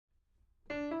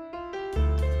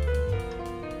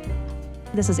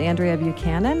This is Andrea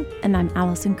Buchanan. And I'm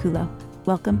Allison Kulo.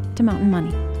 Welcome to Mountain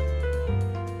Money.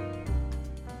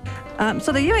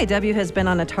 So the UAW has been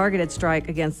on a targeted strike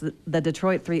against the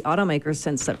Detroit 3 automakers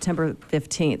since September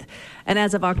 15th. And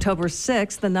as of October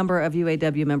 6th, the number of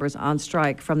UAW members on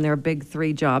strike from their big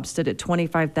three jobs stood at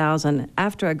 25,000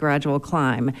 after a gradual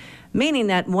climb, meaning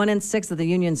that 1 in 6 of the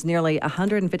union's nearly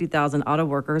 150,000 auto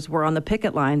workers were on the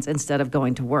picket lines instead of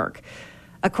going to work.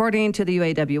 According to the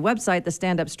UAW website, the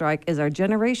stand-up strike is our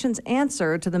generation's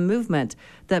answer to the movement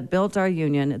that built our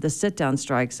union, the sit-down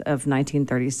strikes of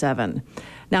 1937.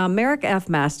 Now, Marick F.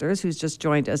 Masters, who's just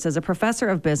joined us, is a professor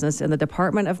of business in the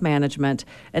Department of Management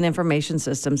and Information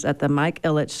Systems at the Mike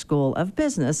Ilitch School of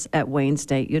Business at Wayne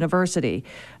State University.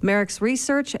 Marick's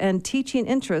research and teaching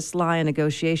interests lie in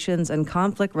negotiations and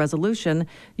conflict resolution,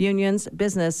 unions,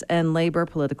 business, and labor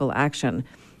political action.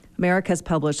 Marick has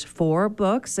published 4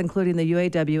 books, including the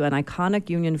UAW An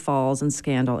Iconic Union Falls and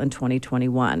Scandal in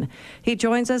 2021. He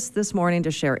joins us this morning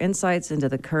to share insights into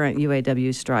the current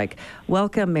UAW strike.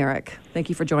 Welcome, Marick. Thank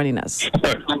you for joining us.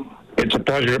 It's a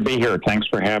pleasure to be here. Thanks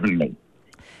for having me.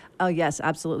 Oh, yes,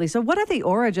 absolutely. So what are the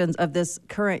origins of this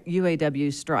current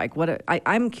UAW strike?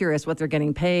 I'm curious what they're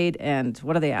getting paid and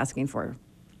what are they asking for?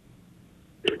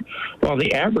 Well,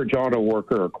 the average auto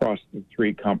worker across the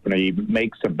 3 company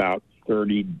makes about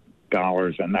 $30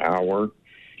 an hour.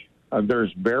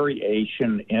 There's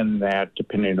variation in that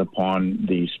depending upon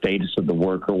the status of the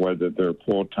worker, whether they're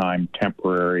full-time,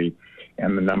 temporary,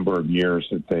 and the number of years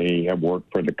that they have worked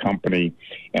for the company.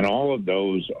 And all of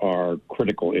those are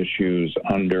critical issues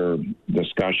under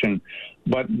discussion.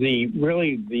 But the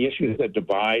issues that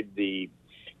divide the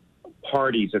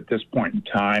parties at this point in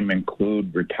time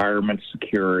include retirement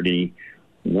security,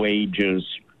 wages,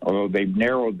 although they've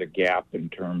narrowed the gap in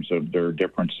terms of their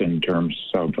difference in terms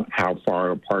of how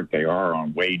far apart they are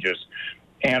on wages,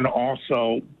 and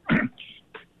also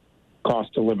cost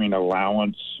of living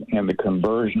allowance and the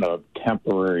conversion of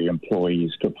temporary employees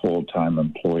to full-time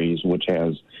employees, which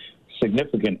has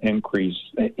significant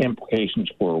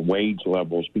implications for wage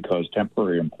levels because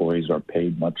temporary employees are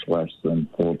paid much less than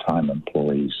full-time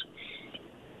employees.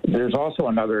 There's also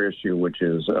another issue, which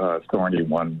is a thorny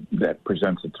one that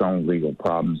presents its own legal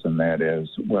problems, and that is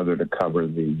whether to cover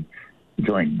the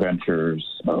joint ventures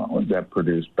that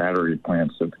produce battery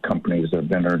plants that the companies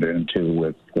have entered into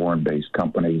with foreign-based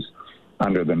companies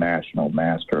under the National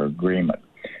Master Agreement.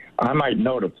 I might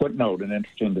note a footnote, an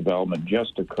interesting development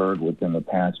just occurred within the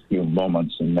past few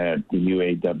moments in that the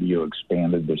UAW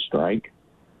expanded the strike.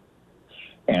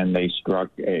 And they struck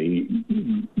a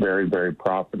very, very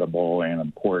profitable and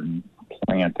important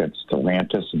plant at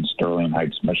Stellantis in Sterling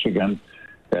Heights, Michigan,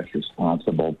 that's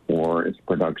responsible for its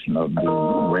production of the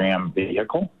Ram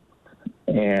vehicle.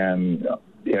 And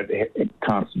it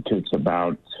constitutes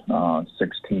about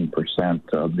 16%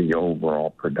 of the overall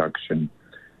production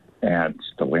at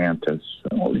Stellantis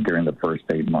during the first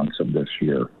 8 months of this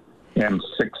year, and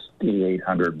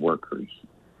 6,800 workers.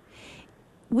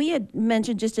 We had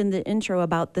mentioned just in the intro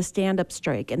about the stand-up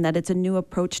strike and that it's a new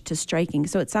approach to striking.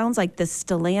 So it sounds like the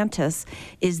Stellantis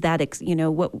is that,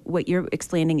 what you're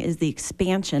explaining is the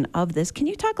expansion of this. Can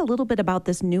you talk a little bit about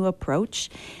this new approach,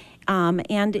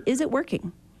 and is it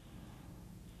working?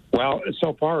 Well,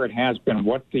 so far it has been.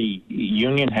 What the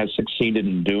union has succeeded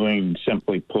in doing,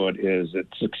 simply put, is it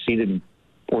succeeded in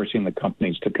forcing the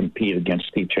companies to compete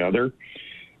against each other.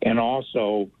 And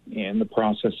also, in the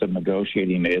process of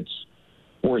negotiating, it's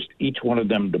forced each one of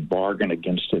them to bargain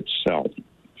against itself.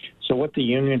 So what the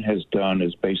union has done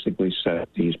is basically set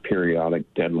these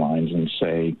periodic deadlines and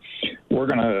say, we're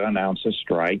going to announce a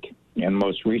strike. And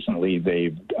most recently,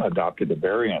 they've adopted a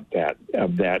variant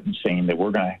of that and saying that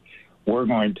we're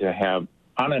going to have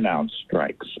unannounced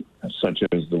strikes, such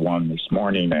as the one this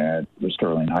morning at the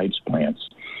Sterling Heights plants.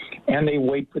 And they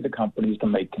wait for the companies to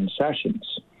make concessions.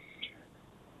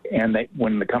 And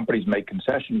when the companies make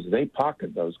concessions, they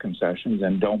pocket those concessions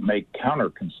and don't make counter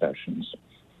concessions.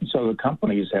 So the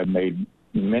companies have made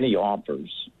many offers,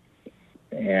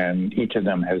 and each of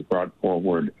them has brought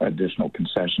forward additional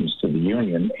concessions to the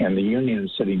union, and the union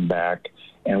is sitting back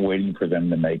and waiting for them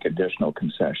to make additional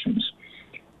concessions.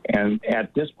 And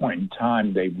at this point in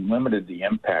time, they've limited the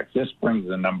impact. This brings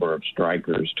the number of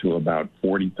strikers to about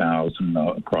 40,000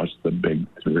 across the big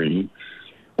 3.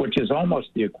 Which is almost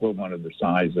the equivalent of the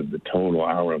size of the total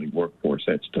hourly workforce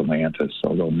at Stellantis,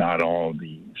 although not all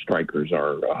the strikers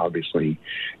are obviously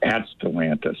at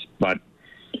Stellantis. But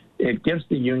it gives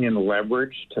the union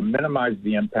leverage to minimize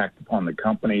the impact upon the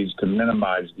companies, to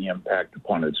minimize the impact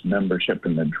upon its membership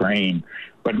in the drain.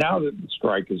 But now that the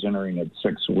strike is entering its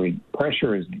 6th week,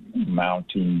 pressure is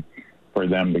mounting for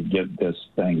them to get this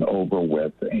thing over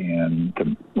with and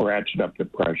to ratchet up the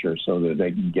pressure so that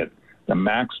they can get the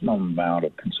maximum amount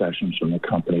of concessions from the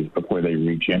companies before they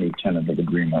reach any tentative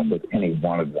agreement with any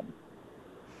one of them.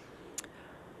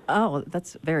 Oh,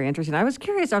 that's very interesting. I was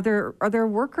curious, are there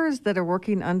workers that are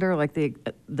working under like the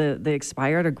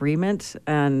expired agreement?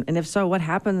 And if so, what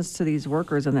happens to these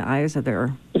workers in the eyes of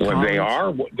their Well, they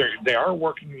are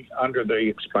working under the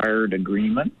expired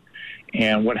agreement.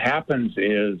 And what happens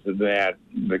is that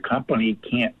the company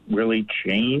can't really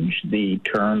change the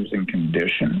terms and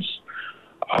conditions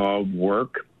of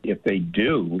work. If they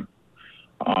do,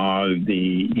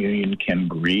 the union can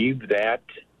grieve that.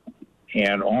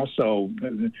 And also,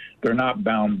 they're not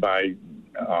bound by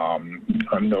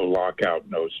no lockout,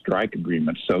 no strike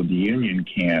agreements. So the union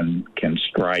can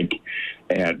strike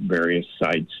at various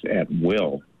sites at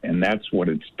will. And that's what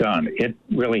it's done. It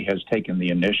really has taken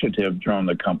the initiative, thrown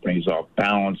the companies off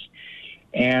balance.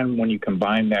 And when you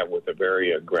combine that with a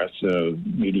very aggressive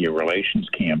media relations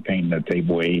campaign that they've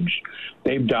waged,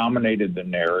 they've dominated the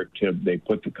narrative. They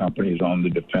put the companies on the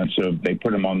defensive. They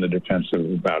put them on the defensive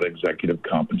about executive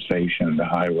compensation, the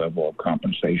high level of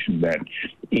compensation that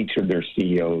each of their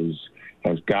CEOs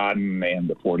has gotten, and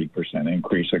the 40%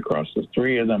 increase across the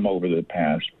three of them over the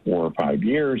past 4 or 5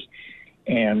 years,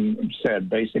 and said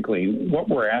basically what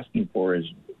we're asking for is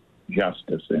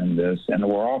justice in this, and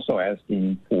we're also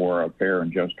asking for a fair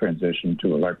and just transition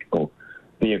to electrical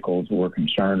vehicles. We're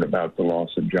concerned about the loss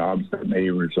of jobs that may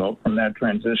result from that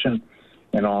transition,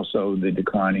 and also the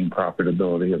declining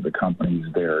profitability of the companies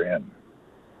therein.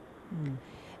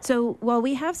 So while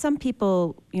we have some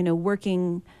people,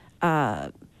 working,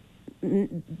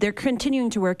 they're continuing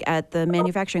to work at the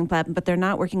manufacturing plant, but they're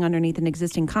not working underneath an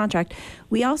existing contract.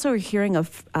 We also are hearing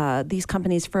of these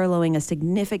companies furloughing a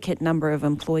significant number of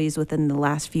employees within the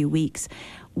last few weeks.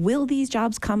 Will these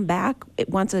jobs come back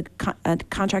once a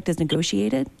contract is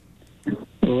negotiated?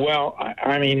 Well,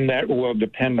 I mean, that will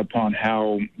depend upon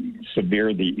how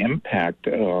severe the impact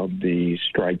of the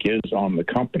strike is on the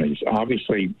companies.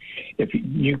 Obviously, if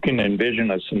you can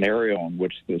envision a scenario in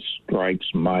which the strikes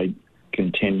might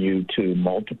continue to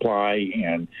multiply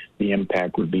and the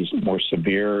impact would be more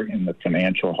severe and the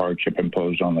financial hardship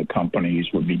imposed on the companies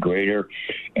would be greater,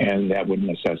 and that would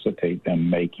necessitate them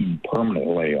making permanent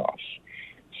layoffs.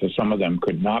 So some of them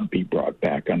could not be brought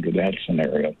back under that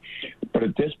scenario. But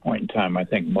at this point in time, I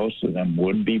think most of them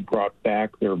would be brought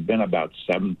back. There have been about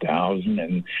 7,000,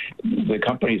 and the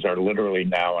companies are literally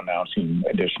now announcing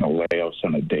additional layoffs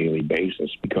on a daily basis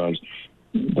because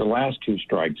the last 2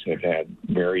 strikes have had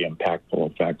very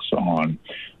impactful effects on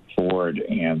Ford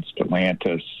and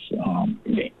Stellantis.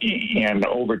 And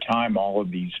over time, all of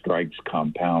these strikes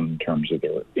compound in terms of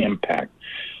their impact.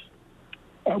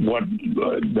 What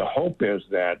the hope is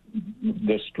that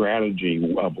this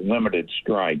strategy of limited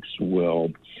strikes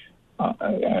will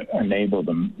enable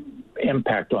the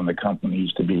impact on the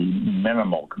companies to be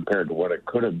minimal compared to what it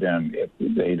could have been if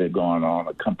they'd have gone on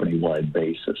a company-wide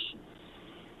basis.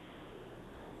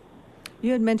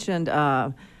 You had mentioned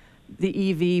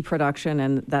the EV production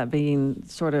and that being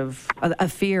sort of a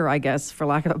fear, I guess, for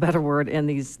lack of a better word, in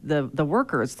the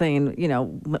workers saying,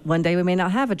 one day we may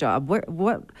not have a job.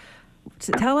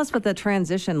 Tell us what the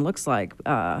transition looks like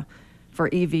for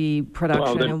EV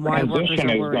production and why workers are worried. The transition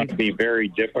is going to be very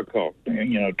difficult.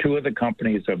 2 of the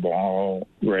companies have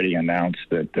already announced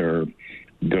that they're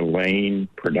delaying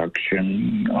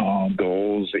production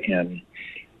goals in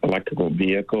electrical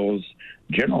vehicles.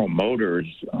 General Motors,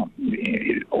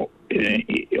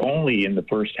 only in the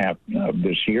first half of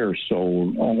this year,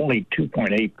 sold only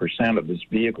 2.8% of its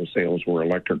vehicle sales were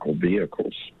electrical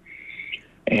vehicles.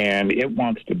 And it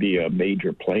wants to be a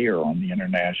major player on the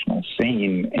international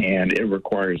scene, and it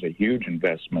requires a huge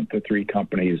investment. The 3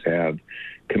 companies have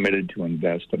committed to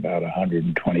invest about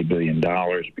 $120 billion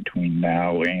between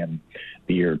now and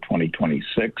the year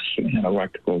 2026 in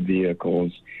electrical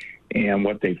vehicles. And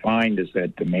what they find is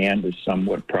that demand is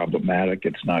somewhat problematic.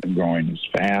 It's not growing as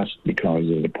fast because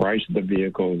of the price of the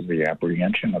vehicles, the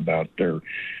apprehension about their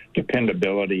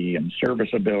dependability and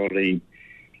serviceability,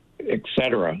 et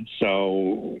cetera.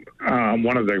 So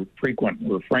one of the frequent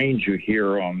refrains you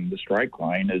hear on the strike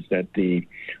line is that the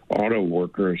auto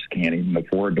workers can't even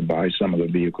afford to buy some of the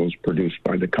vehicles produced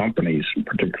by the companies,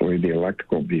 particularly the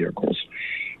electrical vehicles.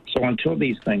 So until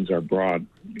these things are brought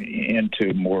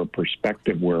into more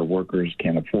perspective where workers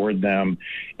can afford them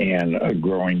and a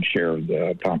growing share of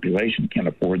the population can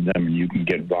afford them and you can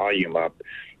get volume up,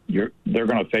 they're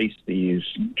going to face these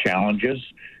challenges.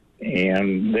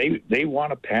 And they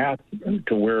want a path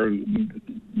to where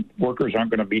workers aren't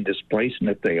going to be displaced, and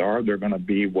if they are, they're going to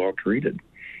be well treated.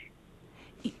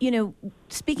 You know,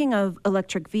 speaking of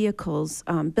electric vehicles,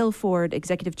 Bill Ford,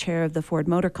 executive chair of the Ford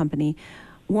Motor Company,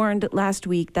 warned last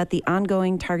week that the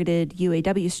ongoing targeted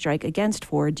UAW strike against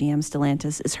Ford, GM,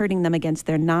 Stellantis is hurting them against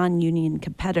their non-union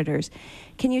competitors.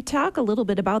 Can you talk a little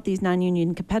bit about these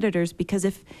non-union competitors? Because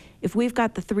if we've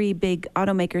got the three big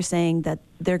automakers saying that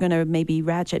they're going to maybe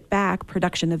ratchet back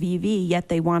production of EV, yet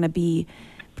they want to be,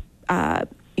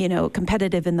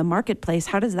 competitive in the marketplace,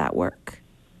 how does that work?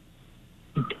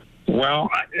 Well,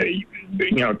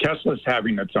 Tesla's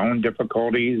having its own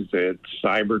difficulties. Its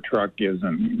Cybertruck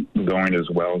isn't going as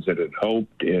well as it had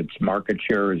hoped. Its market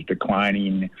share is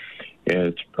declining.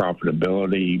 Its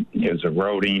profitability is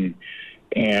eroding.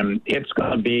 And it's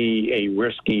going to be a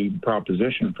risky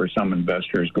proposition for some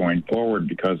investors going forward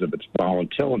because of its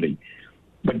volatility.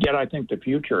 But yet I think the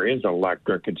future is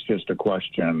electric. It's just a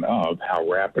question of how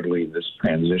rapidly this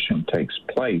transition takes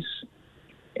place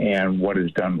and what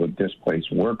is done with displaced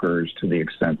workers to the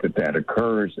extent that that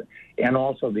occurs, and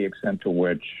also the extent to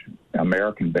which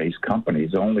American-based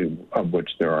companies, only of which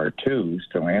there are two,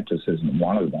 Stellantis isn't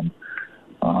one of them,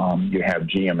 you have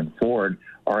GM and Ford,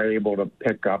 are able to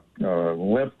pick up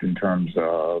lift in terms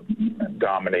of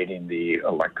dominating the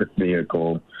electric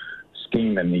vehicle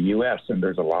scheme in the U.S., and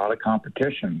there's a lot of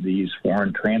competition. These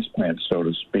foreign transplants, so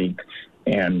to speak,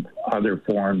 and other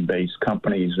foreign-based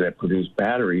companies that produce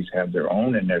batteries have their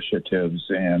own initiatives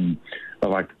in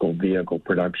electrical vehicle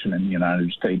production in the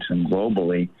United States and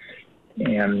globally.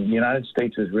 And the United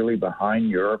States is really behind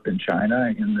Europe and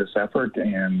China in this effort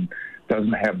and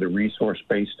doesn't have the resource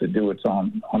base to do it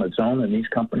on its own, and these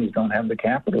companies don't have the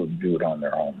capital to do it on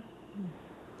their own.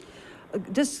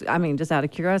 Just out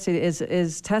of curiosity,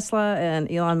 is Tesla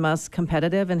and Elon Musk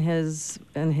competitive in his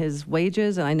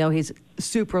wages? And I know he's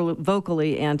super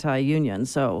vocally anti-union.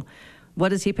 So, what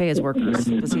does he pay his workers?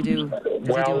 Does he do?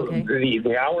 Okay?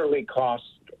 The hourly cost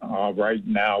right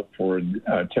now for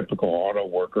a typical auto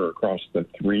worker across the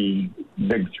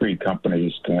big three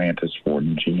companies, Stellantis, Ford,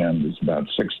 and GM, is about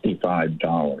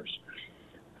 $65.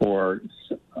 For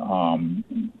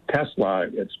Tesla,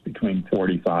 it's between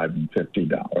 $45 and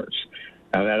 $50.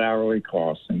 Now, that hourly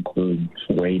cost includes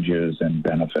wages and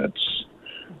benefits.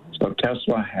 So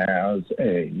Tesla has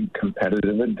a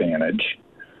competitive advantage.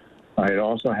 It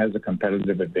also has a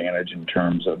competitive advantage in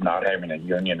terms of not having a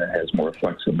union that has more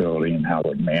flexibility in how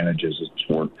it manages its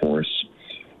workforce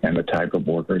and the type of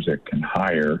workers it can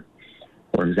hire.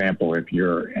 For example, if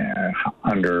you're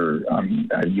under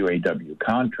a UAW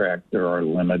contract, there are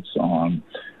limits on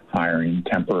hiring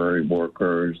temporary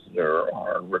workers. There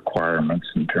are requirements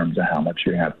in terms of how much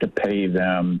you have to pay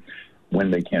them, when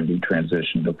they can be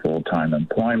transitioned to full-time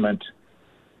employment,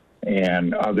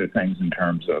 and other things in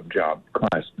terms of job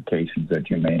classifications that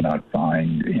you may not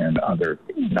find in other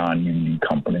non-union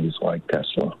companies like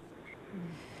Tesla.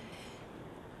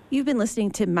 You've been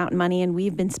listening to Mountain Money, and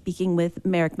we've been speaking with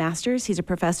Marick Masters. He's a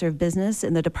professor of business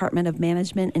in the Department of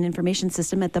Management and Information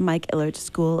System at the Mike Illard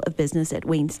School of Business at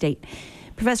Wayne State.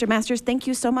 Professor Masters, thank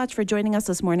you so much for joining us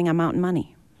this morning on Mountain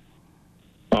Money.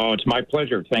 Oh, it's my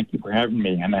pleasure. Thank you for having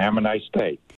me, and have a nice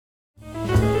day.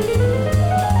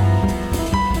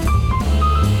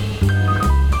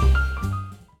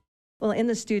 Well, in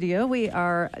the studio, we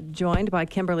are joined by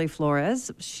Kimberly Flores.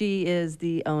 She is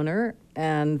the owner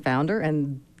and founder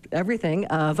and everything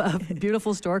of a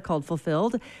beautiful store called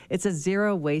Fulfilled. It's a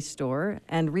zero-waste store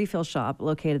and refill shop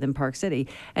located in Park City.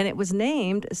 And it was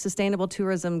named Sustainable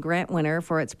Tourism Grant winner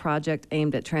for its project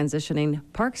aimed at transitioning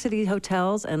Park City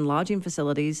hotels and lodging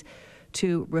facilities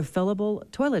to refillable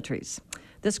toiletries.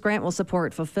 This grant will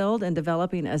support Fulfilled in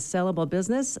developing a sellable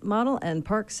business model and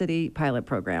Park City pilot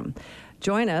program.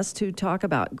 Join us to talk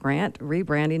about grant,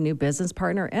 rebranding, new business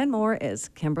partner, and more is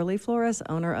Kimberly Flores,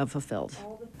 owner of Fulfilled.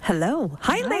 Hello.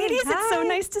 Hi, ladies. Hi. It's so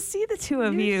nice to see the two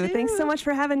of you. Thanks so much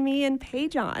for having me and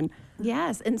Paige on.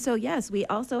 Yes, and so, we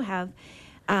also have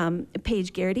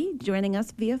Paige Garrity joining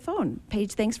us via phone.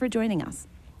 Paige, thanks for joining us.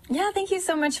 Yeah, thank you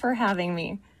so much for having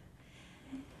me.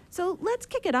 So let's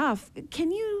kick it off.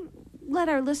 Can you let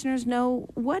our listeners know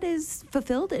what is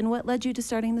Fulfilled and what led you to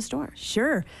starting the store?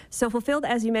 Sure. So Fulfilled,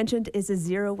 as you mentioned, is a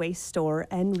zero-waste store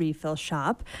and refill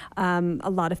shop. A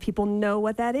lot of people know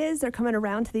what that is. They're coming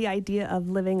around to the idea of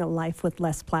living a life with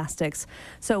less plastics.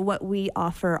 So what we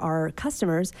offer our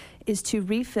customers is to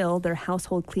refill their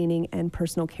household cleaning and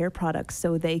personal care products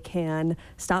so they can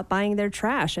stop buying their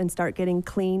trash and start getting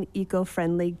clean,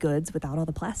 eco-friendly goods without all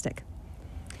the plastic.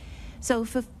 So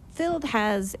Fulfilled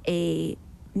has a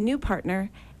new partner,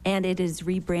 and it is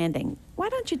rebranding. Why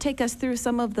don't you take us through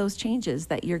some of those changes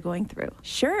that you're going through?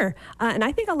 Sure. And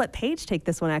I think I'll let Paige take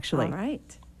this one, actually. All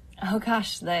right. Oh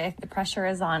gosh, the pressure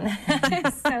is on.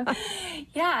 So,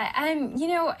 yeah,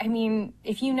 I mean,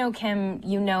 if you know Kim,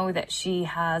 you know that she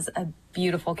has a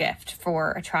beautiful gift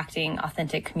for attracting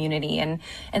authentic community, and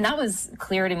that was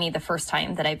clear to me the first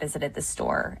time that I visited the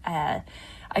store.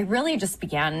 I really just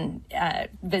began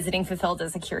visiting Fulfilled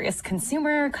as a curious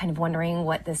consumer, kind of wondering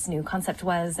what this new concept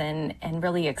was, and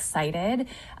really excited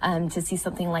to see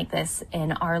something like this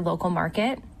in our local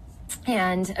market.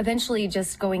 And eventually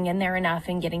just going in there enough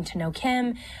and getting to know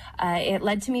Kim, it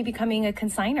led to me becoming a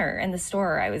consignor in the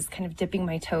store. I was kind of dipping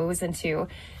my toes into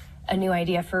a new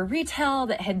idea for retail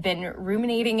that had been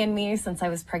ruminating in me since I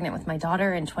was pregnant with my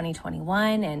daughter in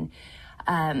 2021. And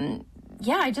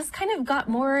I just kind of got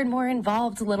more and more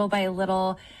involved little by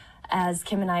little as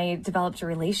Kim and I developed a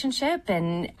relationship.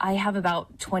 And I have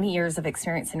about 20 years of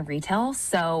experience in retail.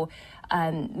 So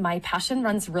my passion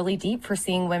runs really deep for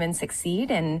seeing women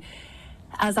succeed. And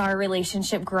as our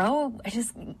relationship grew, I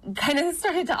just kind of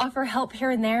started to offer help here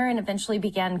and there, and eventually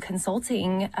began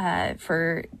consulting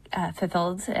for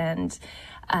Fulfilled. And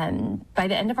by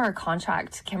the end of our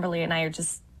contract, Kimberly and I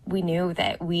we knew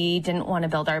that we didn't want to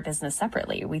build our business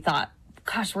separately. We thought,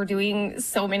 gosh, we're doing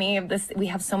so many of this. We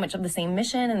have so much of the same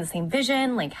mission and the same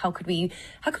vision. Like, how could we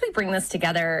bring this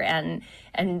together and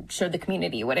show the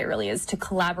community what it really is to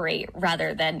collaborate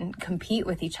rather than compete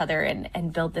with each other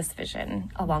and build this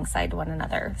vision alongside one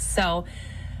another. So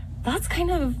that's kind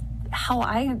of how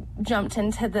I jumped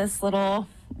into this little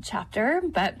chapter,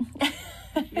 but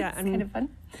yeah, it's kind of fun.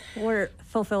 We're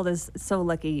Fulfilled is so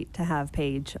lucky to have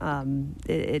Paige.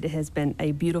 It has been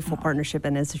a beautiful partnership,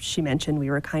 and as she mentioned, we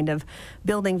were kind of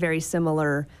building very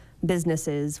similar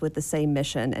businesses with the same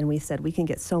mission, and we said we can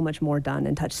get so much more done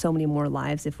and touch so many more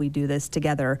lives if we do this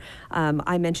together.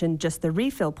 I mentioned just the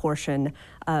refill portion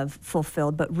of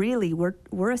Fulfilled, but really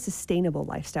we're a sustainable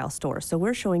lifestyle store. So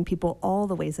we're showing people all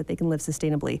the ways that they can live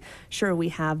sustainably. Sure, we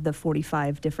have the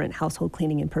 45 different household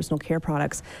cleaning and personal care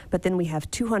products, but then we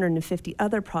have 250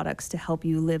 other products to help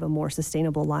you live a more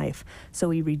sustainable life. So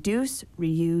we reduce,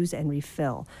 reuse, and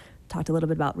refill. Talked a little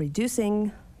bit about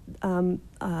reducing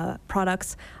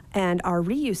products, and our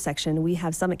reuse section, we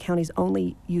have Summit County's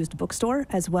only used bookstore,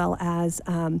 as well as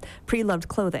pre-loved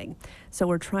clothing. So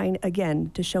we're trying,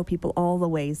 again, to show people all the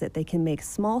ways that they can make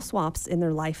small swaps in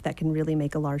their life that can really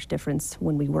make a large difference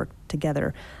when we work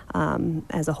together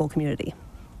as a whole community.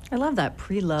 I love that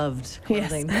pre-loved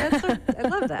clothing. Yes. I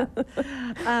love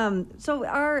that. So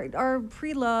our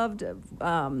pre-loved,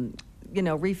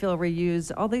 refill,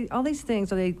 reuse, all these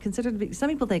things, are they considered to be, some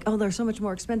people think, oh, they're so much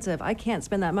more expensive. I can't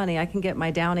spend that money. I can get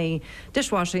my Downy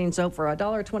dishwashing soap for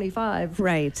 $1.25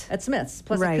 Right. at Smith's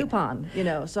plus a coupon,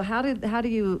 So how do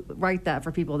you write that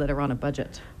for people that are on a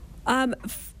budget?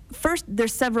 First,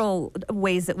 there's several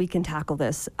ways that we can tackle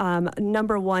this.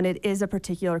 Number one, it is a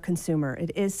particular consumer.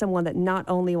 It is someone that not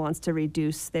only wants to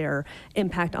reduce their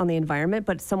impact on the environment,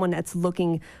 but someone that's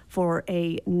looking for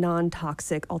a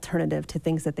non-toxic alternative to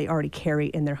things that they already carry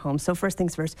in their home. So first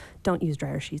things first, don't use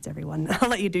dryer sheets, everyone. I'll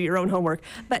let you do your own homework.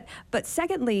 But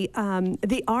secondly,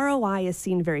 the ROI is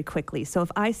seen very quickly. So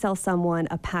if I sell someone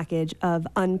a package of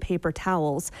unpaper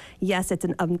towels, yes, it's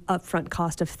an upfront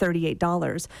cost of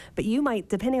 $38, but you might,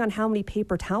 depending on how many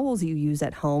paper towels you use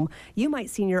at home, you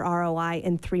might see your ROI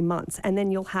in 3 months, and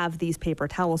then you'll have these paper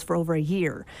towels for over a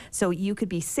year. So you could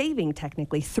be saving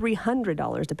technically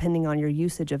 $300 depending on your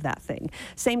usage of that thing.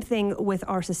 Same thing with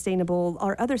our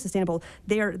other sustainable.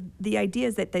 The idea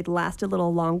is that they last a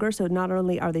little longer. So not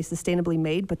only are they sustainably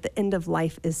made, but the end of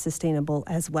life is sustainable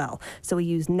as well. So we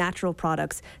use natural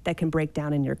products that can break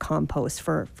down in your compost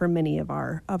for many of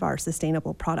our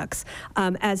sustainable products.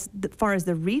 As far as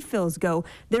the refills go,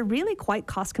 they're really quite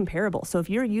cost comparable. So if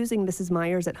you're using Mrs.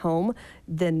 Meyer's at home,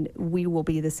 then we will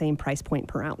be the same price point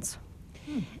per ounce.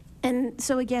 And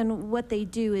so again, what they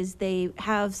do is they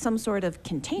have some sort of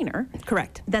container.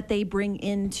 Correct. That they bring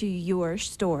into your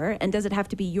store. And does it have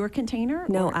to be your container?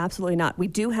 No, absolutely not. We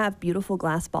do have beautiful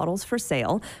glass bottles for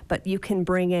sale, but you can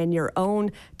bring in your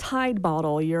own Tide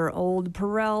bottle, your old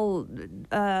Perel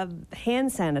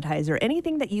hand sanitizer,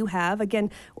 anything that you have.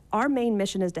 Again, our main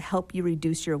mission is to help you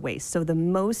reduce your waste. So the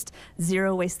most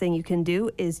zero waste thing you can do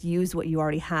is use what you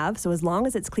already have. So as long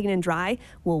as it's clean and dry,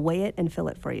 we'll weigh it and fill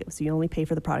it for you. So you only pay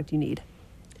for the product you need.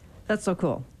 That's so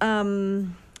cool.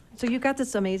 So you got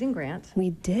this amazing grant.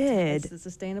 We did. It's the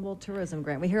Sustainable Tourism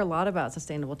Grant. We hear a lot about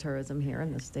sustainable tourism here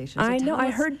in this station. I know. I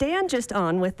heard Dan just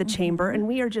on with the chamber, and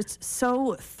we are just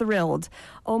so thrilled.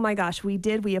 Oh my gosh, we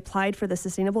did. We applied for the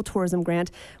Sustainable Tourism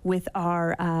Grant with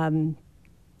our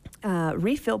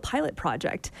refill pilot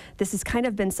project. This has kind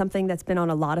of been something that's been on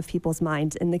a lot of people's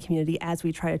minds in the community as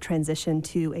we try to transition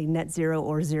to a net zero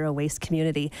or zero waste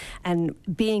community. And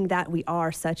being that we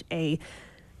are such a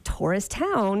tourist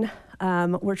town,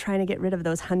 we're trying to get rid of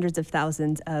those hundreds of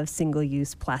thousands of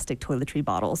single-use plastic toiletry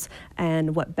bottles.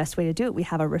 And what best way to do it? We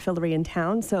have a refillery in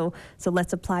town, so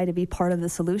let's apply to be part of the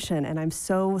solution. And I'm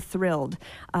so thrilled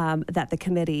that the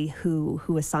committee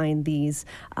who assigned these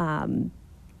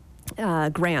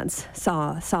grants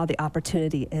saw the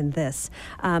opportunity in this.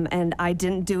 And I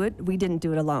didn't do it. We didn't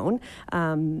do it alone.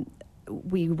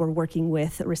 We were working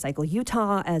with Recycle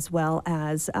Utah as well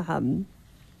as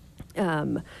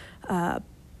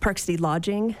Park City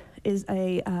Lodging is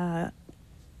a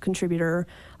contributor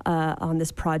on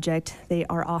this project. They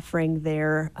are offering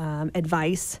their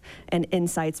advice and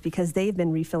insights because they've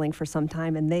been refilling for some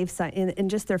time, and they've in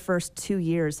just their first 2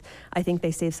 years, I think they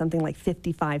saved something like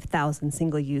 55,000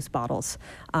 single-use bottles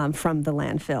from the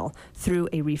landfill through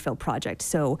a refill project.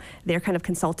 So they're kind of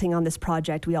consulting on this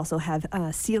project. We also have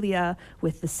Celia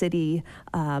with the city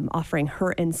offering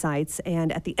her insights,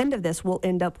 and at the end of this, we'll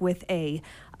end up with a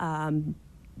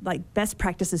like best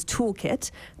practices toolkit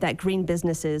that green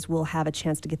businesses will have a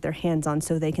chance to get their hands on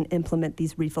so they can implement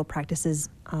these refill practices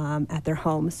at their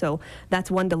home. So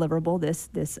that's one deliverable, this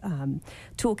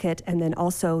toolkit, and then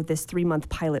also this 3-month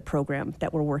pilot program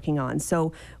that we're working on.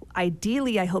 So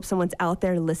ideally, I hope someone's out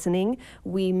there listening.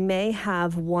 We may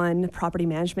have one property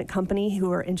management company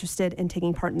who are interested in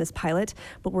taking part in this pilot,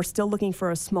 but we're still looking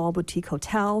for a small boutique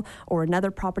hotel or another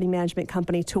property management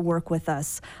company to work with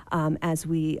us as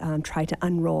we try to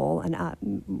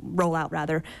roll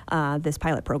out this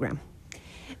pilot program.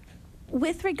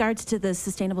 With regards to the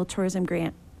Sustainable Tourism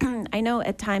Grant, I know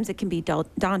at times it can be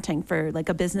daunting for like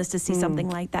a business to see something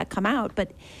like that come out,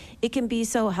 but it can be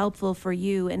so helpful for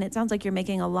you, and it sounds like you're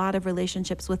making a lot of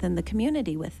relationships within the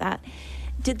community with that.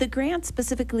 Did the grant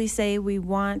specifically say we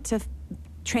want to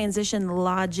transition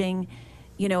lodging,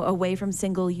 away from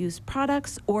single-use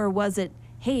products, or was it,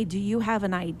 hey, do you have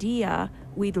an idea?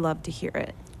 We'd love to hear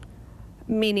it.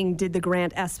 Meaning, did the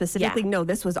grant ask specifically? Yeah. No,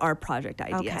 this was our project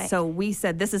idea. Okay. So we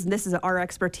said this is our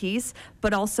expertise,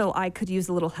 but also I could use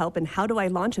a little help in how do I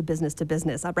launch a business to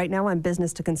business? Right now I'm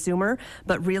business to consumer,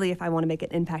 but really if I want to make an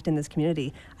impact in this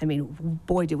community, I mean,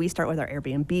 boy, do we start with our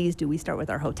Airbnbs, do we start with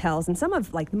our hotels? And some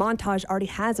of like Montage already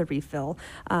has a refill,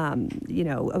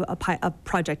 a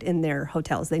project in their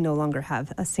hotels. They no longer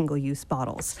have a single-use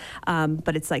bottles.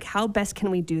 But it's like, how best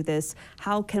can we do this?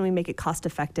 How can we make it cost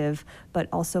effective, but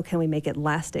also can we make it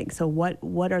lasting? So what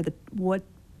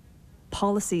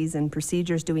policies and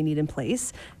procedures do we need in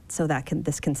place so that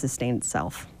this can sustain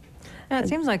itself? Yeah, it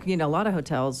seems like, a lot of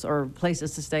hotels or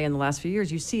places to stay in the last few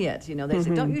years, you see it. They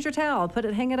say, don't use your towel,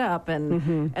 hang it up.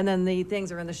 And then the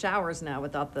things are in the showers now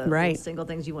without the single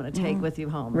things you want to take with you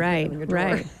home. Right, in your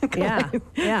drawer. right.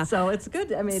 Yeah. So it's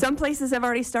good. I mean, some places have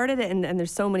already started it, and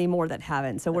there's so many more that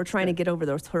haven't. So we're trying to get over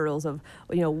those hurdles of,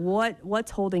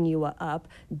 what's holding you up?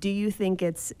 Do you think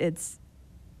it's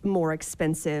more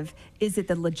expensive? Is it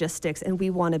the logistics? And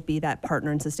we want to be that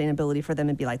partner in sustainability for them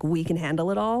and be like, we can handle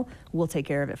it all. We'll take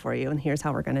care of it for you. And here's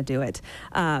how we're going to do it.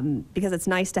 Because it's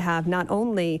nice to have not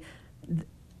only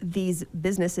these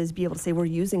businesses be able to say we're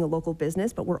using a local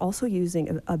business, but we're also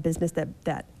using a business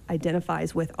that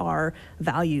identifies with our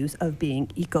values of being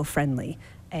eco-friendly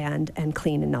and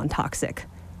clean and non-toxic.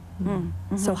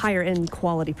 Mm-hmm. So higher end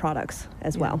quality products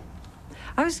as well.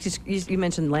 I was just, you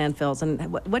mentioned landfills,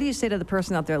 and what do you say to the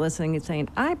person out there listening and saying,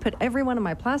 I put every one of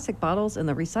my plastic bottles in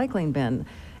the recycling bin,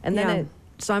 and then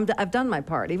I've done my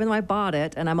part. Even though I bought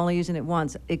it and I'm only using it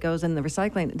once, it goes in the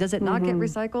recycling. Does it not get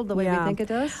recycled the way we think it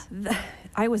does?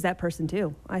 I was that person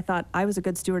too. I thought I was a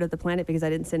good steward of the planet because I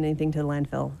didn't send anything to the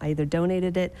landfill. I either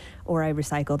donated it or I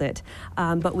recycled it.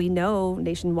 But we know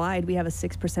nationwide we have a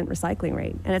 6% recycling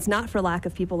rate. And it's not for lack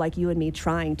of people like you and me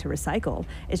trying to recycle.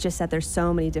 It's just that there's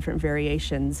so many different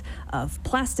variations of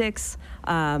plastics,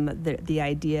 the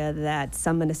idea that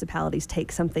some municipalities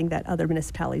take something that other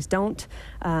municipalities don't,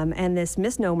 and this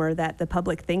misnomer that the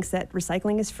public thinks that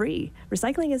recycling is free.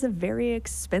 Recycling is a very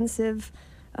expensive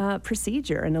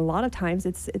procedure, and a lot of times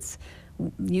it's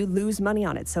you lose money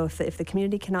on it. So if the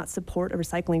community cannot support a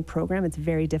recycling program, it's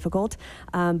very difficult.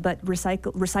 But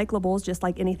recyclables, just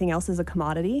like anything else, is a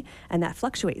commodity, and that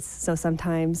fluctuates. So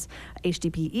sometimes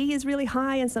HDPE is really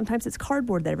high, and sometimes it's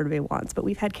cardboard that everybody wants. But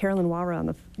we've had Carolyn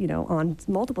Wara on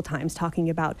multiple times talking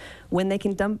about when they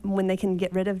can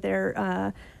get rid of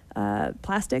their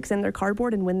plastics and their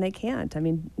cardboard, and when they can't. I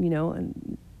mean,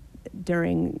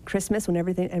 during Christmas, when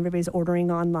everybody's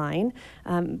ordering online,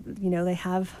 they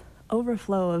have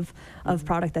overflow of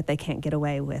product that they can't get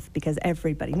away with because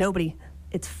nobody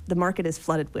the market is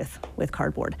flooded with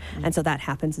cardboard, and so that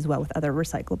happens as well with other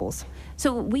recyclables.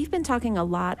 So we've been talking a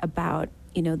lot about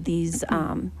these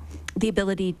the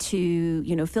ability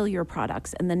to fill your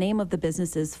products, and the name of the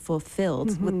business is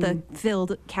Fulfilled with the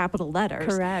filled capital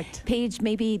letters. Correct. Paige,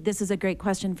 maybe this is a great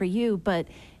question for you, but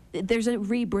there's a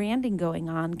rebranding going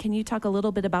on. Can you talk a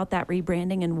little bit about that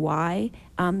rebranding and why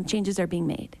changes are being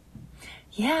made?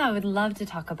 Yeah, I would love to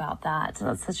talk about that.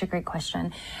 That's such a great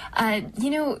question.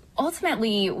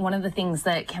 Ultimately, one of the things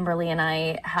that Kimberly and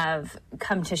I have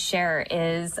come to share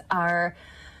is our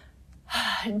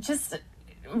just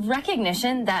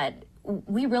recognition that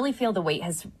we really feel the weight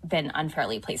has been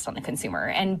unfairly placed on the consumer.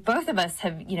 And both of us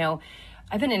have,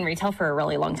 I've been in retail for a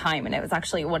really long time, and it was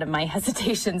actually one of my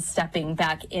hesitations stepping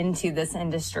back into this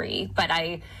industry. But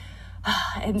I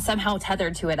am somehow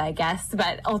tethered to it, I guess,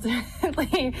 but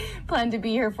ultimately plan to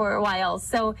be here for a while.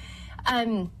 So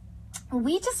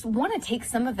we just want to take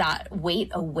some of that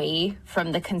weight away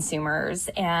from the consumers.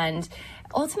 And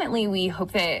ultimately, we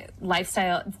hope that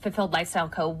Fulfilled Lifestyle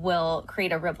Co. will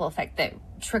create a ripple effect that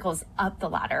trickles up the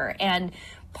ladder. And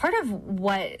part of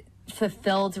what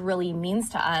Fulfilled really means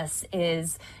to us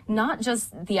is not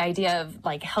just the idea of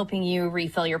like helping you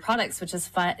refill your products, which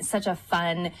is such a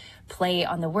fun play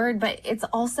on the word, but it's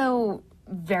also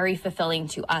very fulfilling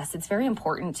to us. It's very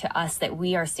important to us that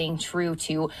we are staying true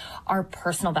to our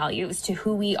personal values, to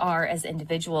who we are as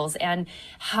individuals and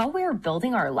how we're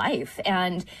building our life.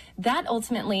 And that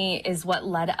ultimately is what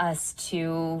led us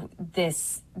to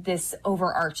this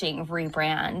overarching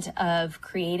rebrand of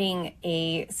creating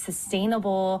a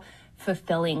sustainable,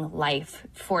 fulfilling life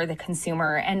for the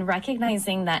consumer, and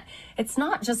recognizing that it's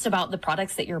not just about the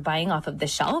products that you're buying off of the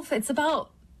shelf. It's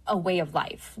about a way of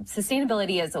life.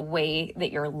 Sustainability is a way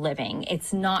that you're living.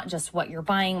 It's not just what you're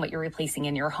buying, what you're replacing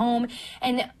in your home.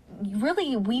 And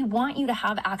really, we want you to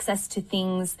have access to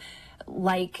things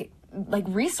like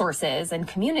resources and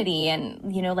community. And,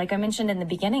 like I mentioned in the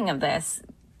beginning of this,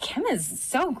 Kim is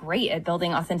so great at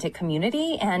building authentic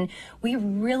community, and we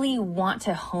really want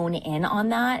to hone in on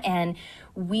that. And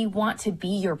we want to be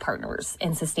your partners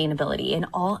in sustainability in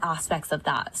all aspects of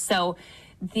that. So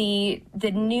the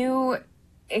new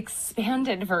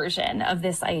expanded version of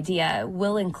this idea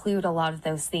will include a lot of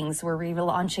those things. We're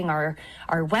relaunching our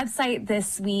website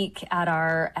this week at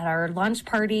our launch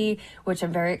party, which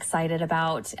I'm very excited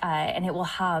about, and it will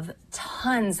have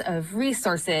tons of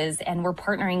resources, and we're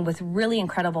partnering with really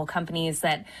incredible companies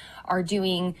that are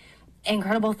doing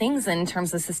incredible things in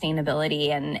terms of sustainability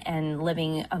and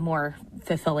living a more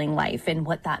fulfilling life and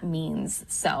what that means.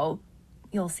 So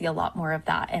you'll see a lot more of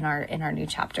that in our new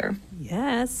chapter.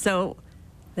 Yes. So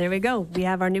there we go. We'll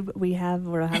have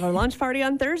our launch party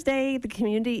on Thursday. The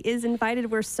community is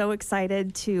invited. We're so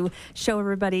excited to show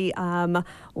everybody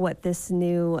what this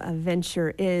new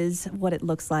venture is, what it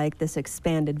looks like, this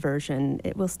expanded version.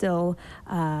 It will still,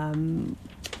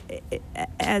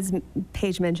 as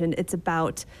Paige mentioned, it's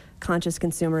about conscious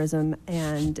consumerism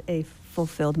and a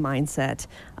fulfilled mindset,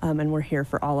 and we're here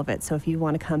for all of it. So if you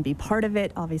want to come be part of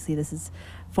it, obviously this is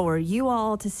for you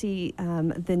all to see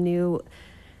the new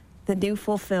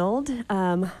Fulfilled.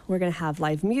 We're going to have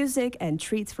live music and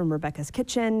treats from Rebecca's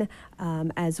Kitchen,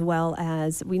 as well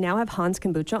as we now have Hans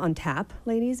Kombucha on tap,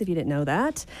 ladies, if you didn't know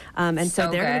that. And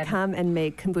so they're going to come and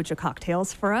make kombucha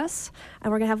cocktails for us.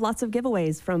 And we're going to have lots of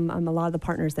giveaways from a lot of the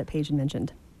partners that Paige had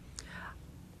mentioned.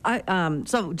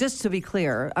 So just to be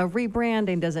clear, a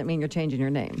rebranding doesn't mean you're changing your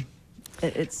name.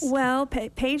 Well,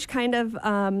 Paige kind of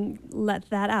let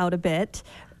that out a bit.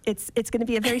 It's going to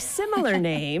be a very similar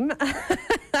name.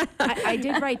 I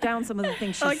did write down some of the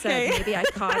things she said. Maybe I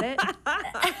caught it.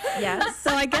 Yes. So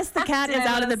I guess the cat is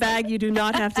out of the bag. You do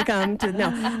not have to come to.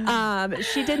 No.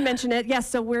 She did mention it. Yes.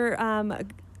 So we're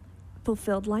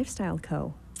Fulfilled Lifestyle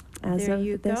Co. As there of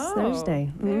you this go.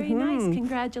 Thursday. Very nice.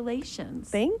 Congratulations.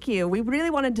 Thank you. We really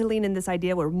wanted to lean in this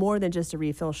idea. We're more than just a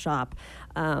refill shop.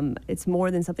 It's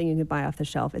more than something you can buy off the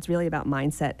shelf. It's really about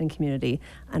mindset and community,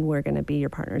 and we're going to be your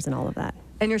partners in all of that.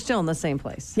 And you're still in the same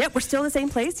place. Yep, we're still in the same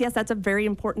place. Yes, that's a very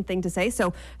important thing to say.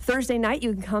 So Thursday night,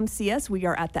 you can come see us. We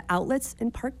are at the outlets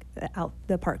in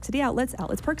the Park City Outlets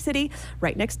Park City,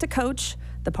 right next to Coach.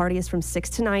 The party is from 6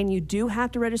 to 9. You do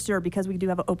have to register because we do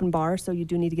have an open bar, so you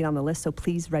do need to get on the list. So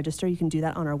please register. You can do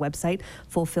that on our website,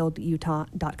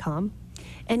 fulfilledutah.com.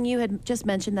 And you had just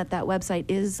mentioned that website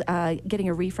is getting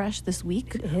a refresh this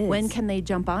week. It is. When can they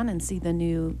jump on and see the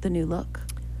new look?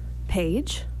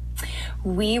 Paige?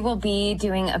 We will be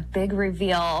doing a big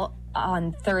reveal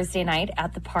on Thursday night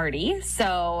at the party.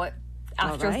 So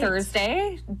after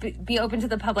Thursday, be open to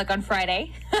the public on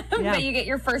Friday, but you get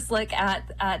your first look at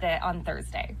it on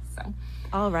Thursday. So.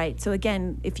 All right. So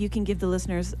again, if you can give the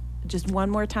listeners just one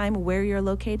more time where you're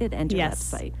located and your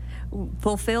Yes. website.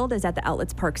 Fulfilled is at the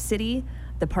Outlets Park City.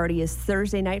 The party is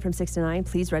Thursday night from 6 to 9.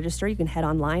 Please register. You can head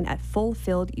online at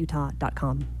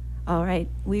fulfilledutah.com. All right.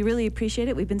 We really appreciate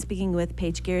it. We've been speaking with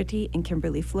Paige Garrity and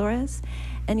Kimberly Flores,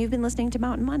 and you've been listening to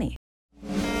Mountain Money.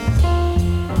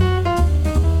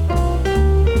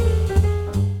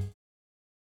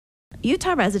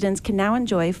 Utah residents can now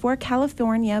enjoy 4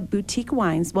 California boutique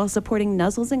wines while supporting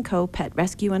Nuzzles & Co. Pet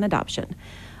Rescue and Adoption.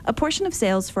 A portion of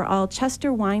sales for all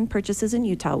Chester wine purchases in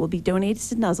Utah will be donated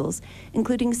to Nuzzles,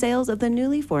 including sales of the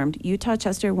newly formed Utah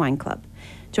Chester Wine Club.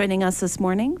 Joining us this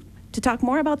morning to talk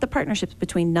more about the partnerships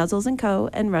between Nuzzles & Co.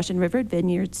 and Russian River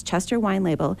Vineyards Chester Wine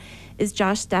Label is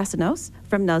Josh Dasanos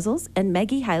from Nuzzles and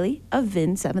Maggie Hiley of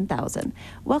Vin 7000.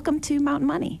 Welcome to Mountain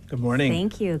Money. Good morning.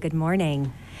 Thank you. Good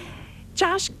morning.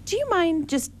 Josh, do you mind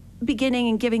just beginning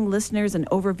and giving listeners an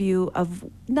overview of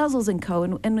Nuzzles & Co.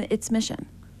 and its mission?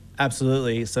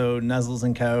 Absolutely. So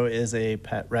Nuzzles & Co. is a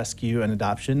pet rescue and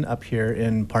adoption up here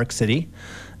in Park City.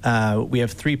 We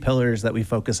have 3 pillars that we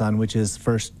focus on, which is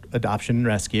first, adoption and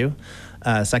rescue.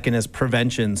 Second is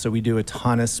prevention. So we do a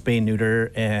ton of spay,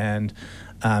 neuter, and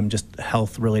just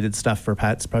health-related stuff for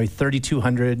pets. Probably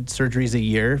 3,200 surgeries a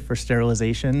year for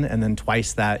sterilization, and then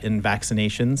twice that in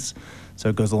vaccinations. So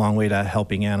it goes a long way to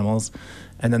helping animals.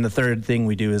 And then the third thing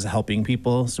we do is helping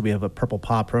people. So we have a Purple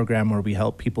Paw program where we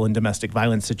help people in domestic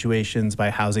violence situations by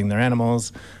housing their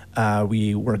animals.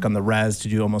 We work on the res to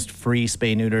do almost free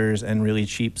spay neuters and really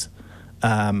cheap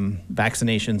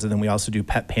vaccinations. And then we also do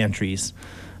pet pantries.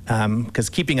 Because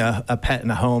keeping a pet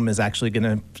in a home is actually going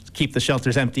to keep the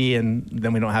shelters empty, and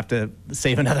then we don't have to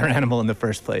save another animal in the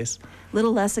first place. A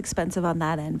little less expensive on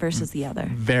that end versus the other.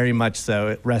 Very much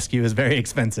so. Rescue is very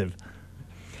expensive.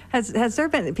 Has there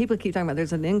been, people keep talking about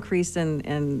there's an increase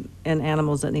in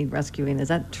animals that need rescuing. Is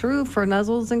that true for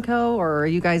Nuzzles & Co., or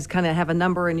you guys kind of have a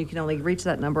number and you can only reach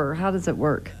that number, or how does it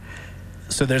work?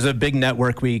 So there's a big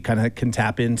network we kind of can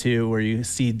tap into where you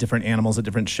see different animals at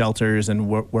different shelters and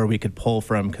where we could pull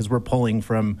from, because we're pulling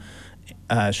from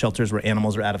shelters where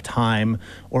animals are out of time,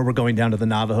 or we're going down to the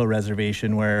Navajo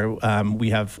reservation where we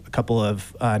have a couple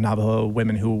of Navajo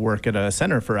women who work at a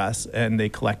center for us, and they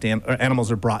collect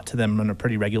animals are brought to them on a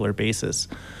pretty regular basis.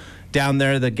 Down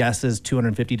there, the guess is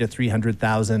 250 to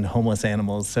 300,000 homeless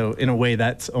animals. So in a way,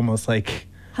 that's almost like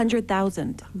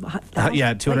 100,000.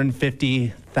 yeah,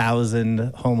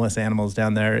 250,000 homeless animals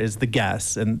down there is the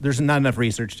guess. And there's not enough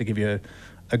research to give you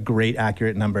a great,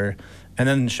 accurate number. And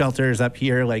then shelters up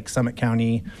here, like Summit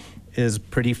County, is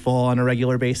pretty full on a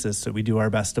regular basis. So we do our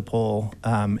best to pull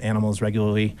animals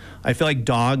regularly. I feel like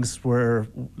dogs,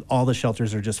 all the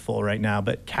shelters are just full right now,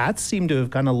 but cats seem to have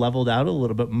kind of leveled out a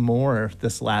little bit more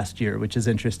this last year, which is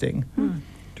interesting.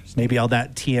 Maybe all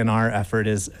that TNR effort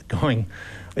is going,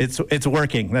 it's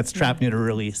working. That's trap, neuter,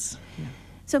 release.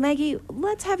 So Maggie,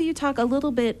 let's have you talk a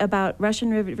little bit about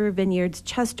Russian River Vineyards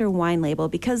Chester Wine Label,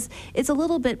 because it's a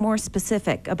little bit more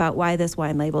specific about why this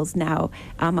wine label is now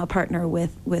a partner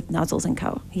with Nuzzles &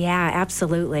 Co. Yeah,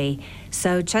 absolutely.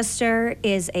 So Chester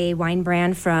is a wine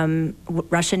brand from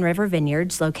Russian River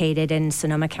Vineyards located in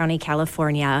Sonoma County,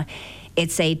 California.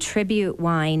 It's a tribute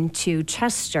wine to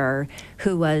Chester,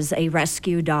 who was a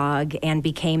rescue dog and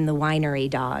became the winery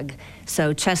dog.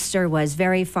 So Chester was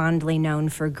very fondly known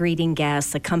for greeting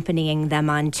guests, accompanying them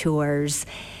on tours.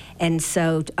 And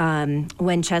so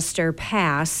when Chester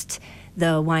passed,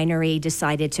 the winery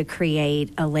decided to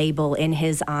create a label in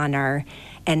his honor.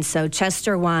 And so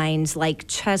Chester Wines, like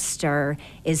Chester,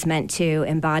 is meant to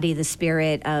embody the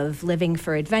spirit of living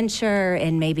for adventure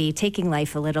and maybe taking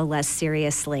life a little less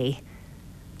seriously.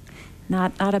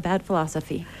 Not a bad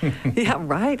philosophy. Yeah,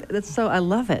 right. I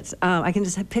love it. I can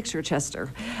just picture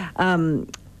Chester.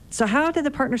 So how did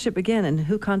the partnership begin, and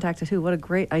who contacted who? What a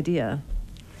great idea.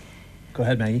 Go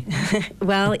ahead, Maggie.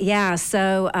 Well, yeah.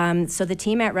 So the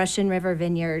team at Russian River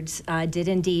Vineyards did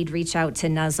indeed reach out to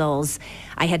Nuzzles.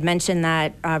 I had mentioned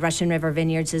that Russian River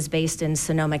Vineyards is based in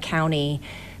Sonoma County.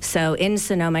 So in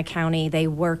Sonoma County, they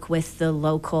work with the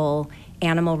local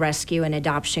animal rescue and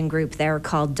adoption group there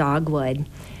called Dogwood.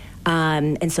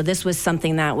 And so this was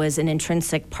something that was an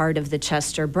intrinsic part of the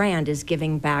Chester brand, is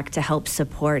giving back to help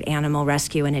support animal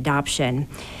rescue and adoption.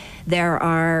 There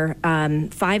are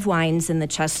 5 wines in the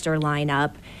Chester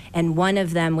lineup, and one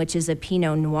of them, which is a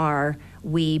Pinot Noir,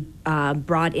 we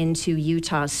brought into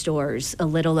Utah stores a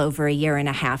little over a year and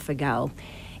a half ago.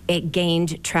 It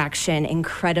gained traction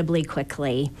incredibly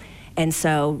quickly. And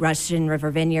so Russian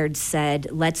River Vineyards said,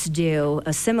 let's do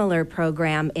a similar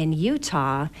program in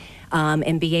Utah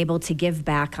and be able to give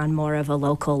back on more of a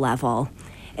local level.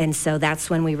 And so that's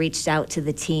when we reached out to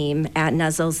the team at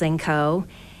Nuzzles & Co.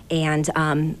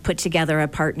 and put together a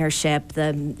partnership.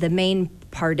 The main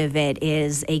part of it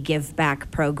is a give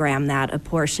back program that a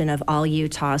portion of all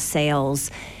Utah sales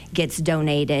gets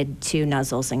donated to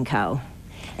Nuzzles & Co.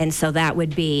 And so that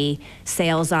would be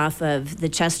sales off of the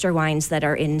Chester wines that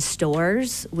are in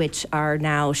stores, which are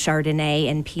now Chardonnay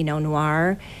and Pinot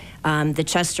Noir. The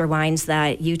Chester wines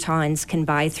that Utahns can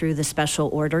buy through the special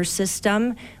order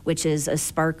system, which is a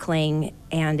sparkling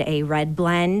and a red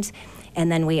blend.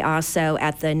 And then we also,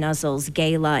 at the Nuzzles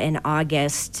Gala in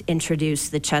August,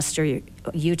 introduced the Chester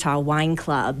Utah Wine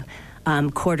Club,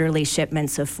 quarterly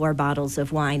shipments of 4 bottles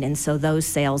of wine. And so those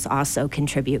sales also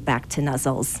contribute back to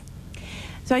Nuzzles.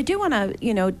 So I do want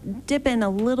to, dip in a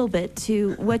little bit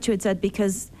to what you had said,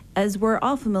 because as we're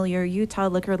all familiar, Utah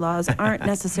liquor laws aren't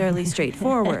necessarily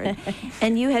straightforward.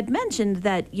 And you had mentioned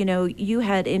that, you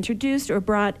had introduced or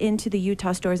brought into the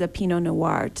Utah stores a Pinot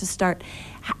Noir to start.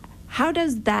 How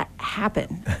does that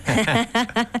happen?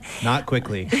 Not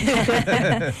quickly.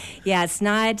 Yeah, it's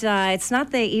not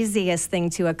the easiest thing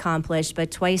to accomplish,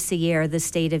 but twice a year, the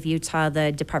state of Utah,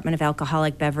 the Department of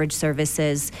Alcoholic Beverage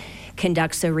Services,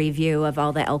 conducts a review of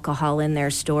all the alcohol in their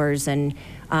stores and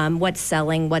what's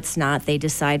selling, what's not. They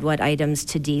decide what items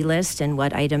to delist and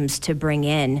what items to bring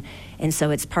in. And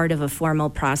so it's part of a formal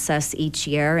process each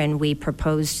year, and we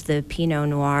proposed the Pinot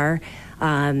Noir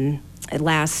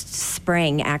last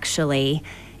spring, actually,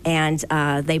 and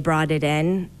they brought it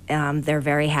in. They're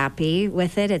very happy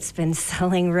with it. It's been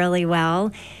selling really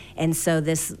well. And so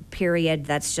this period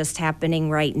that's just happening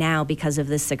right now, because of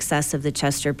the success of the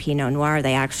Chester Pinot Noir,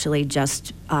 they actually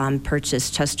just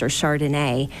purchased Chester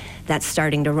Chardonnay. That's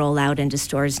starting to roll out into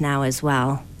stores now as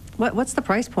well. What's the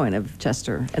price point of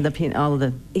Chester and the Pinot? All of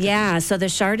the Yeah, so the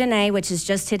Chardonnay, which is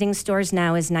just hitting stores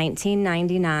now, is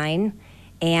 $19.99.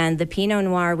 And the Pinot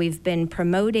Noir we've been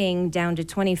promoting down to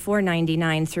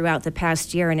 $24.99 throughout the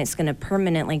past year, and it's going to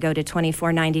permanently go to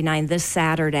 $24.99 this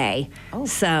Saturday. Oh.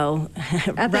 So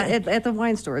at the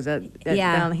wine stores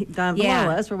down below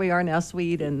us, where we are now,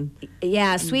 Sweet and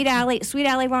Sweet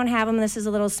Alley won't have them. This is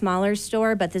a little smaller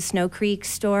store, but the Snow Creek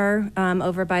store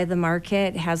over by the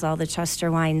market has all the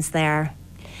Chester wines there.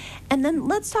 And then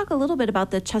let's talk a little bit about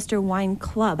the Chester Wine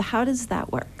Club. How does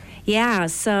that work? Yeah,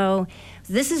 so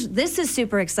this is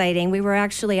super exciting. We were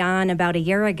actually on about a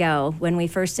year ago when we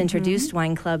first introduced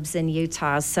wine clubs in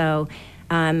Utah. So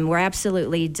we're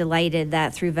absolutely delighted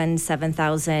that through Venn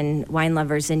 7000, wine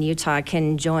lovers in Utah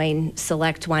can join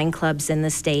select wine clubs in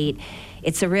the state.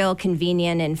 It's a real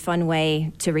convenient and fun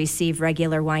way to receive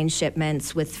regular wine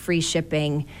shipments with free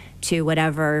shipping to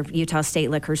whatever Utah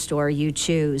State liquor store you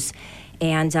choose.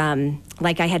 And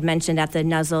like I had mentioned at the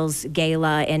Nuzzles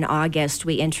Gala in August,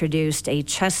 we introduced a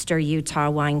Chester Utah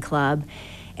Wine Club.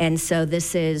 And so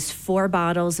this is 4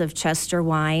 bottles of Chester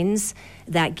wines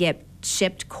that get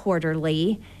shipped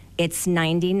quarterly. It's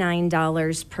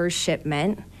 $99 per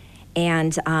shipment.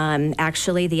 And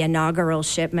actually, the inaugural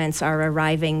shipments are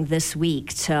arriving this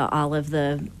week to all of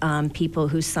the people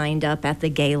who signed up at the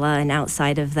gala and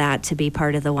outside of that to be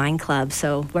part of the wine club.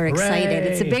 So we're excited.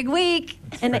 It's a big week.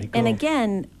 And cool.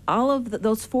 again, all of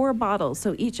those 4 bottles,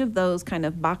 so each of those kind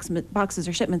of boxes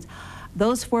or shipments,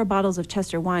 those 4 bottles of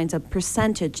Chester wines, a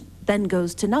percentage then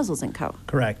goes to Nuzzles & Co.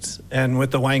 Correct. And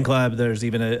with the wine club, there's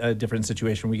even a different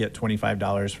situation. We get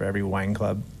 $25 for every wine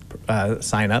club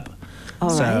sign up. All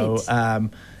so, right.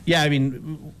 I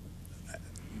mean,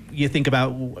 you think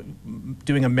about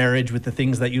doing a marriage with the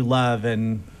things that you love,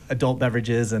 and adult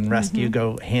beverages and rescue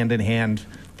go hand in hand.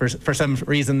 For some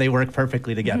reason, they work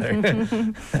perfectly together.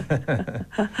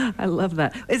 I love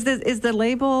that. Is the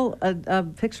label a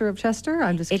picture of Chester?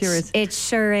 I'm just curious. It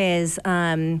sure is.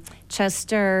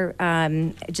 Chester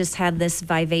just had this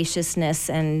vivaciousness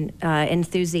and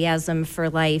enthusiasm for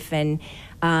life, and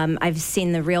I've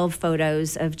seen the real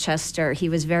photos of Chester. He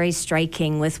was very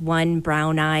striking with one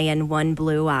brown eye and one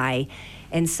blue eye.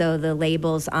 And so the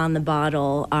labels on the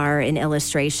bottle are an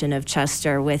illustration of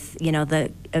Chester with,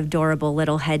 the adorable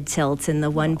little head tilt and the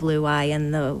one blue eye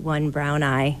and the one brown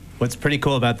eye. What's pretty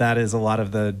cool about that is a lot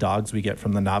of the dogs we get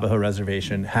from the Navajo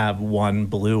reservation have one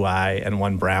blue eye and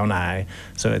one brown eye.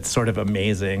 So it's sort of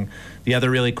amazing. The other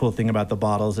really cool thing about the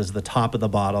bottles is the top of the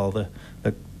bottle,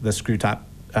 the screw top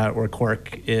or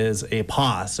cork is a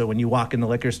paw. So when you walk in the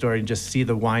liquor store and just see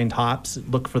the wine tops,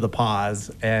 look for the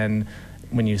paws. And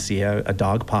when you see a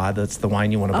dog paw, that's the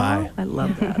wine you want to buy. I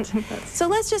love that. So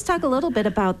let's just talk a little bit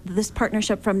about this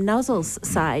partnership from Nuzzles'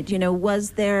 side.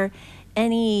 Was there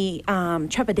any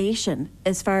trepidation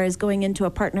as far as going into a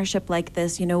partnership like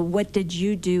this? You know, what did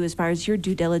you do as far as your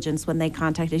due diligence when they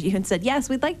contacted you and said, yes,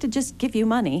 we'd like to just give you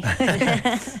money?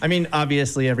 I mean,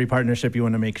 obviously, every partnership, you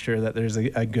want to make sure that there's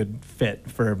a good fit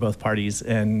for both parties.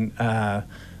 And I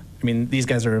mean, these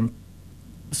guys are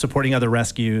supporting other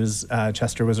rescues.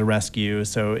 Chester was a rescue,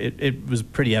 so it was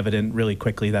pretty evident really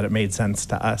quickly that it made sense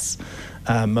to us.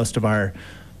 Most of our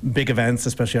big events,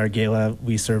 especially our gala,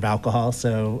 we serve alcohol,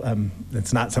 so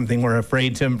it's not something we're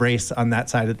afraid to embrace on that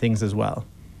side of things as well.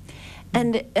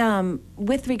 And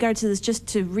with regard to this, just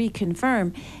to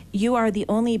reconfirm, you are the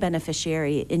only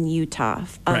beneficiary in Utah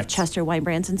of Correct. Chester wine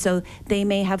brands, and so they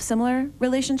may have similar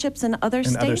relationships in other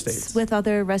states with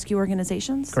other rescue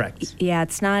organizations? Correct. Yeah,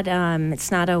 it's not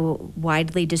a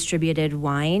widely distributed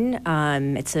wine.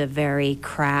 It's a very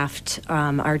craft,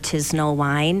 artisanal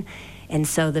wine, and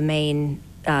so the main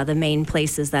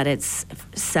places that it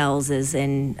sells is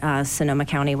in Sonoma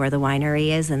County, where the winery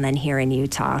is, and then here in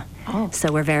Utah. Oh.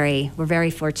 So we're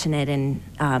very fortunate and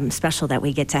special that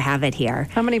we get to have it here.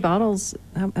 How many bottles,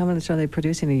 how much are they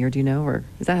producing a year, do you know? Or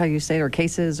is that how you say it, or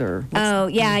cases, or? Oh,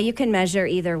 yeah, you can measure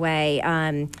either way.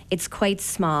 It's quite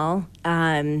small.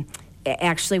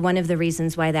 Actually, one of the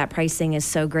reasons why that pricing is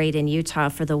so great in Utah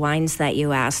for the wines that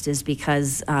you asked is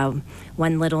because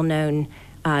one little known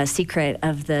secret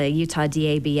of the Utah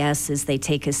DABS is they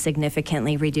take a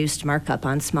significantly reduced markup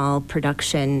on small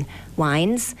production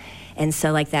wines. And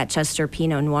so like that Chester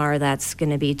Pinot Noir, that's going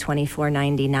to be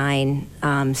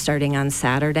 $24.99 starting on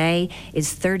Saturday,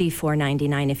 is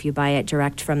 $34.99 if you buy it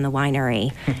direct from the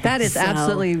winery. That is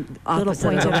absolutely opposite.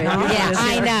 points of away. what you Yeah, just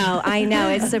said. I know.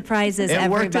 It surprises It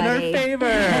everybody. worked in our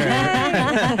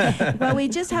favor. Well, we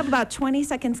just have about 20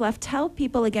 seconds left. Tell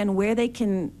people again where they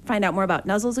can find out more about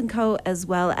Nuzzles & Co. as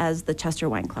well as the Chester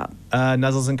Wine Club.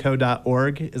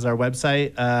 Nuzzlesandco.org is our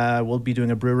website. We'll be doing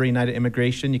a brewery night at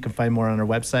Immigration. You can find more on our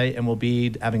website, and we'll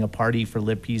be having a party for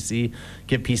Live PC,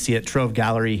 Get PC at Trove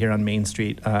Gallery here on Main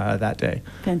Street that day.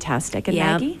 Fantastic. And Yep.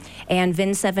 Maggie? And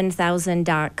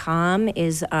vin7000.com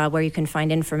is where you can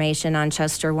find information on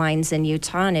Chester wines in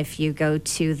Utah. And if you go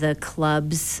to the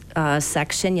clubs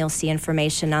section, you'll see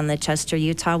information on the Chester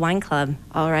Utah Wine Club.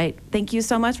 All right. Thank you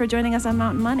so much for joining us on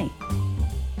Mountain Money.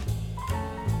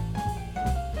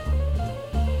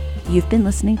 You've been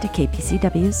listening to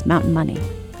KPCW's Mountain Money.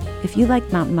 If you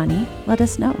like Mountain Money, let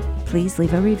us know. Please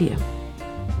leave a review.